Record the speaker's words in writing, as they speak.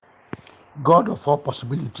God of all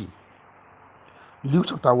possibility. Luke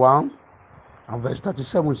chapter 1 and verse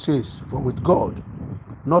 37 says, "For with God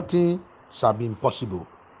nothing shall be impossible."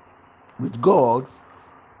 With God,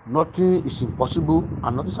 nothing is impossible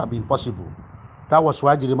and nothing shall be impossible. That was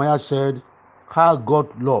why Jeremiah said, "How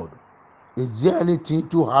God, Lord, is there anything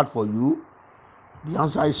too hard for you?" The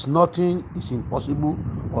answer is nothing is impossible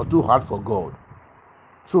or too hard for God.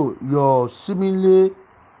 So your seemingly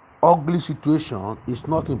ugly situation is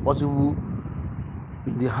not impossible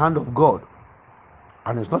in the hand of God,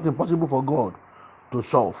 and it's not impossible for God to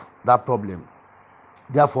solve that problem.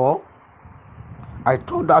 Therefore, I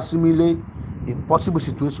turn that seemingly impossible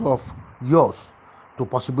situation of yours to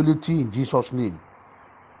possibility in Jesus' name.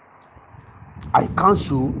 I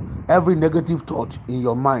cancel every negative thought in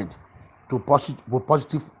your mind to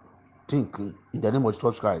positive thinking in the name of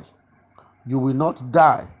Jesus Christ. You will not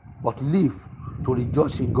die but live to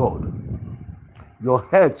rejoice in God. Your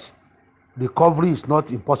health recovery is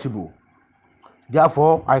not impossible.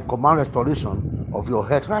 Therefore, I command restoration of your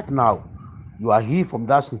health right now. You are healed from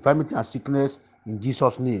that infirmity and sickness in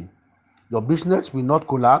Jesus' name. Your business will not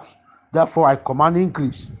collapse. Therefore, I command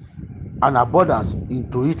increase and abundance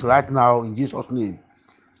into it right now in Jesus' name.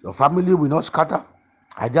 Your family will not scatter.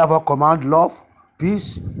 I therefore command love,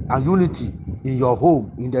 peace, and unity in your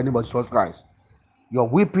home in the name of Jesus Christ. Your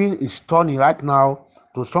weeping is turning right now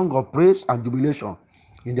to song of praise and jubilation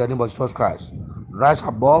in the name of Jesus Christ. Rise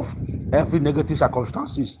above every negative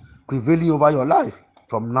circumstances prevailing over your life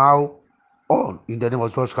from now on in the name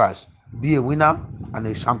of Jesus Christ. Be a winner and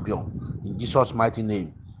a champion in Jesus' mighty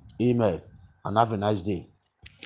name. Amen. And have a nice day.